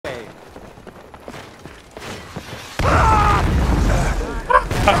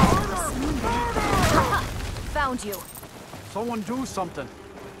behind you. Someone do something.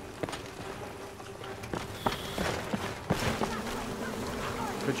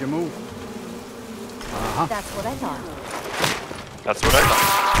 Could you move? That's what I thought. That's what I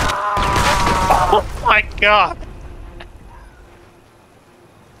thought. Oh my god!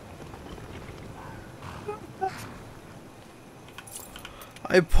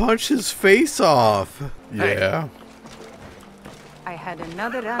 I punched his face off. Hey. Yeah. I had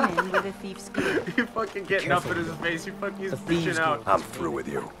another run-in with a thief's gear. You fucking getting up in his face, you fucking he's bitching out. I'm through with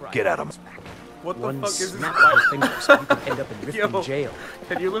you. Get at him. What the fuck is this snap fight? of your fingers, you could end up in Yo. Riften jail.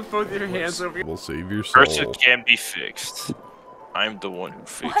 Can you lift both your hands over your... We'll save your soul. Person can be fixed. I'm the one who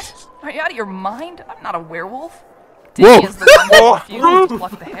fixed. What? Are you out of your mind? I'm not a werewolf. Whoa. Dee is the one who refuses to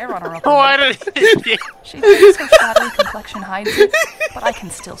pluck the hair on her upper Why lip. did She thinks her shadowy complexion hides it, but I can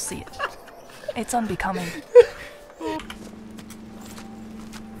still see it. It's unbecoming.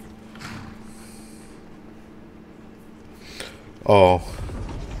 Oh.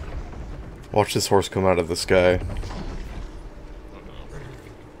 Watch this horse come out of the sky.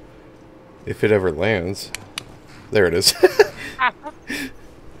 If it ever lands. There it is.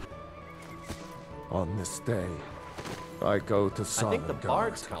 On this day, I go to I think the Sodom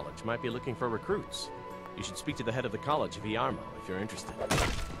Bard's College might be looking for recruits. You should speak to the head of the college, Viarmo, if you're interested.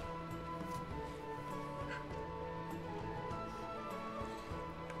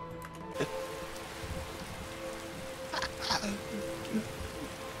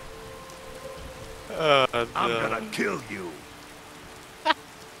 I'm gonna kill you.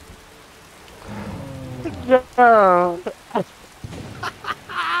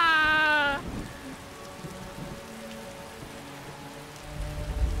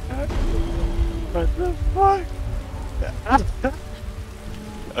 What the fuck?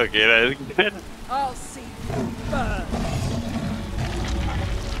 Okay, that is good. I'll see you burn.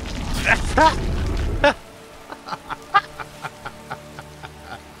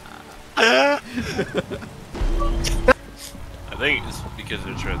 I think it's because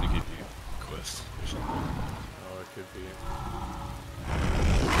they're trying to give you quests or something. Oh, it could be.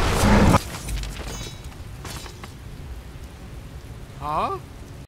 Huh?